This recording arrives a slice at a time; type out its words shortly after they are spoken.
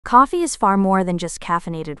Coffee is far more than just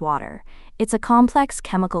caffeinated water. It's a complex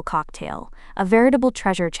chemical cocktail, a veritable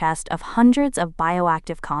treasure chest of hundreds of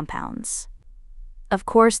bioactive compounds. Of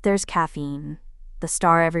course, there's caffeine, the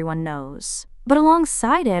star everyone knows. But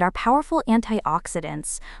alongside it are powerful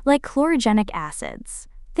antioxidants, like chlorogenic acids.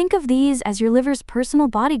 Think of these as your liver's personal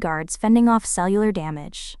bodyguards fending off cellular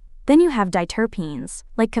damage. Then you have diterpenes,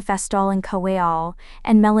 like cafestol and coeol,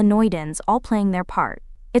 and melanoidins all playing their part.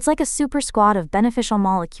 It's like a super squad of beneficial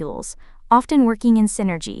molecules, often working in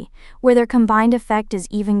synergy, where their combined effect is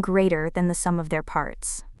even greater than the sum of their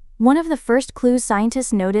parts. One of the first clues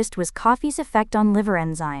scientists noticed was coffee's effect on liver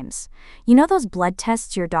enzymes. You know those blood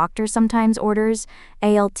tests your doctor sometimes orders?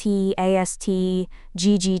 ALT, AST,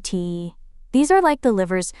 GGT. These are like the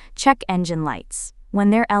liver's check engine lights. When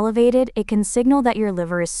they're elevated, it can signal that your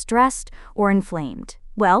liver is stressed or inflamed.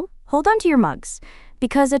 Well, hold on to your mugs,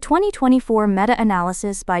 because a 2024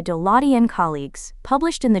 meta-analysis by Dolati and colleagues,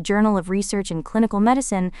 published in the Journal of Research in Clinical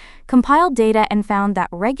Medicine, compiled data and found that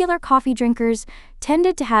regular coffee drinkers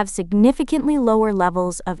tended to have significantly lower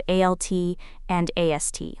levels of ALT and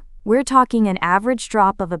AST. We're talking an average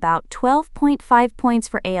drop of about 12.5 points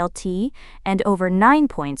for ALT and over 9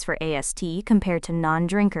 points for AST compared to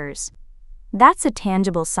non-drinkers. That's a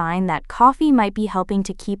tangible sign that coffee might be helping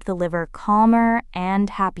to keep the liver calmer and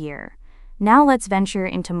happier. Now let's venture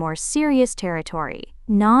into more serious territory.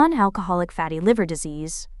 Non-alcoholic fatty liver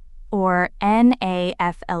disease, or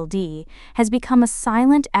NAFLD, has become a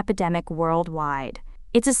silent epidemic worldwide.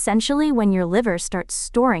 It's essentially when your liver starts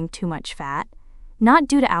storing too much fat, not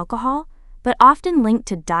due to alcohol, but often linked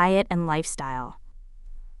to diet and lifestyle.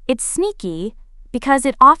 It's sneaky because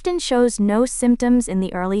it often shows no symptoms in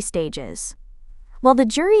the early stages. While the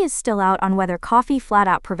jury is still out on whether coffee flat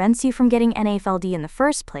out prevents you from getting NAFLD in the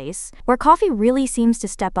first place, where coffee really seems to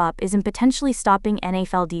step up is in potentially stopping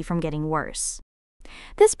NAFLD from getting worse.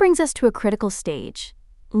 This brings us to a critical stage: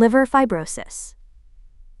 liver fibrosis.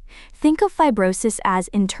 Think of fibrosis as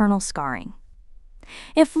internal scarring.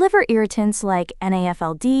 If liver irritants like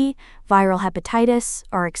NAFLD, viral hepatitis,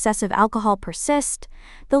 or excessive alcohol persist,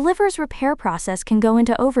 the liver's repair process can go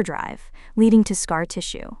into overdrive, leading to scar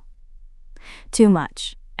tissue. Too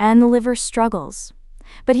much, and the liver struggles.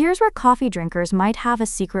 But here's where coffee drinkers might have a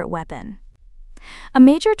secret weapon. A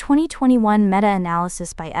major 2021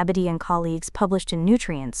 meta-analysis by Epidemic and colleagues published in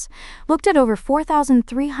Nutrients looked at over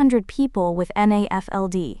 4,300 people with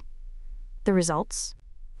NAFLD. The results?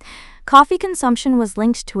 Coffee consumption was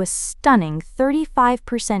linked to a stunning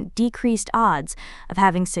 35% decreased odds of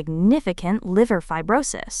having significant liver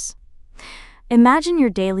fibrosis. Imagine your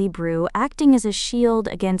daily brew acting as a shield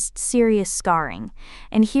against serious scarring,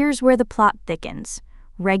 and here's where the plot thickens: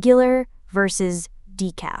 regular versus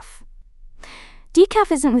decaf. Decaf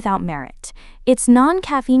isn't without merit. Its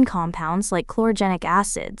non-caffeine compounds, like chlorogenic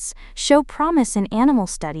acids, show promise in animal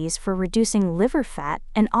studies for reducing liver fat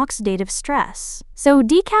and oxidative stress. So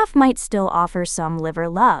decaf might still offer some liver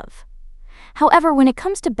love. However, when it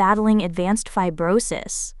comes to battling advanced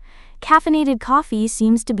fibrosis, caffeinated coffee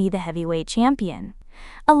seems to be the heavyweight champion.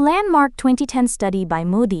 A landmark 2010 study by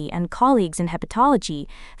Modi and colleagues in hepatology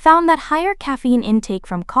found that higher caffeine intake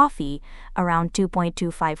from coffee, around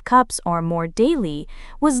 2.25 cups or more daily,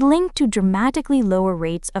 was linked to dramatically lower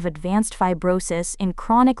rates of advanced fibrosis in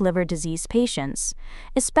chronic liver disease patients,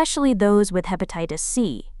 especially those with hepatitis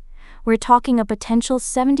C. We're talking a potential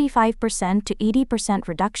 75% to 80%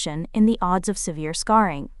 reduction in the odds of severe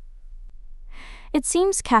scarring. It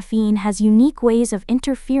seems caffeine has unique ways of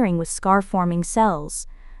interfering with scar-forming cells,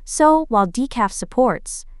 so while decaf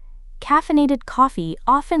supports, caffeinated coffee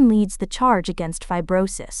often leads the charge against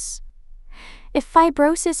fibrosis. If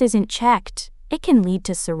fibrosis isn't checked, it can lead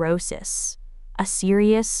to cirrhosis, a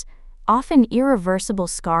serious, often irreversible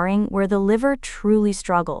scarring where the liver truly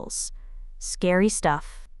struggles. Scary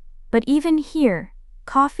stuff. But even here,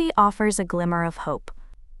 coffee offers a glimmer of hope.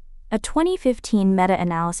 A 2015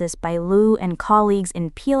 meta-analysis by Liu and colleagues in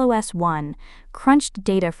PLOS1 crunched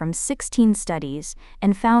data from 16 studies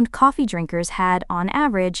and found coffee drinkers had, on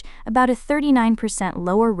average, about a 39%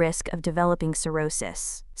 lower risk of developing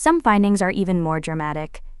cirrhosis. Some findings are even more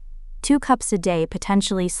dramatic: 2 cups a day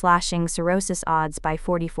potentially slashing cirrhosis odds by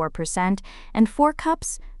 44%, and 4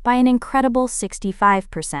 cups by an incredible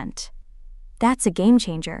 65%. That's a game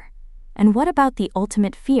changer. And what about the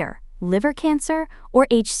ultimate fear? Liver cancer or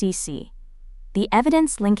HCC? The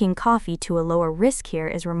evidence linking coffee to a lower risk here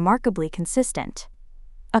is remarkably consistent.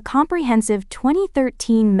 A comprehensive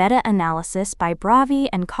 2013 meta-analysis by Bravi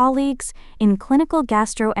and colleagues in clinical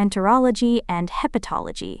gastroenterology and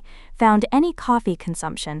hepatology found any coffee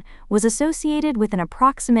consumption was associated with an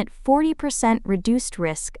approximate 40% reduced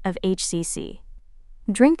risk of HCC.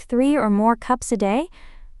 Drink 3 or more cups a day?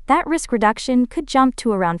 That risk reduction could jump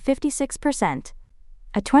to around 56%.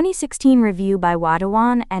 A 2016 review by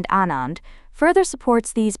Wadhawan and Anand further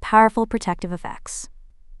supports these powerful protective effects.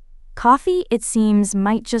 Coffee, it seems,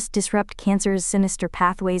 might just disrupt cancer's sinister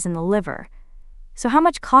pathways in the liver. So how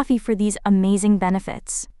much coffee for these amazing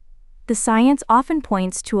benefits? The science often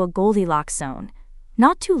points to a Goldilocks zone.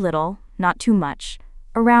 Not too little, not too much,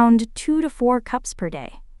 around 2 to 4 cups per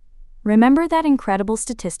day. Remember that incredible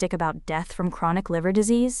statistic about death from chronic liver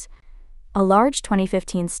disease? A large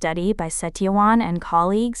 2015 study by Setyawan and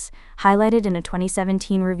colleagues, highlighted in a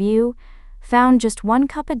 2017 review, found just 1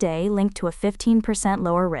 cup a day linked to a 15%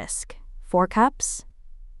 lower risk. 4 cups?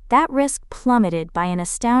 That risk plummeted by an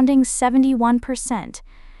astounding 71%.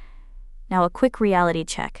 Now, a quick reality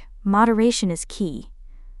check. Moderation is key.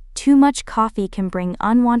 Too much coffee can bring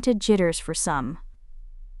unwanted jitters for some.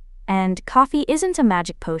 And coffee isn't a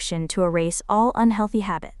magic potion to erase all unhealthy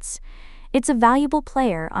habits. It's a valuable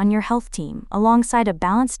player on your health team alongside a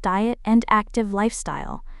balanced diet and active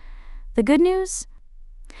lifestyle. The good news?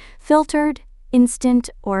 Filtered, instant,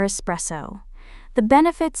 or espresso. The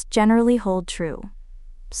benefits generally hold true.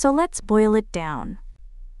 So let's boil it down.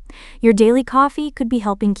 Your daily coffee could be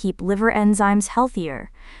helping keep liver enzymes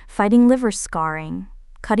healthier, fighting liver scarring,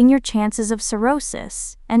 cutting your chances of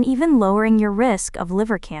cirrhosis, and even lowering your risk of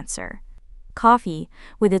liver cancer. Coffee,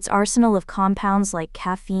 with its arsenal of compounds like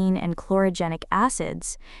caffeine and chlorogenic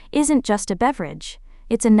acids, isn't just a beverage.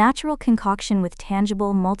 It's a natural concoction with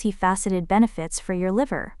tangible, multifaceted benefits for your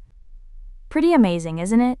liver. Pretty amazing,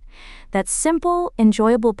 isn't it? That simple,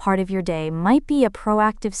 enjoyable part of your day might be a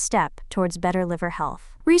proactive step towards better liver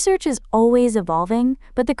health. Research is always evolving,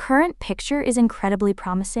 but the current picture is incredibly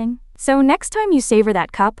promising. So next time you savor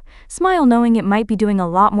that cup, smile knowing it might be doing a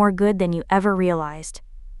lot more good than you ever realized.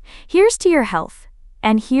 Here's to your health,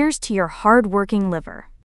 and here's to your hard-working liver.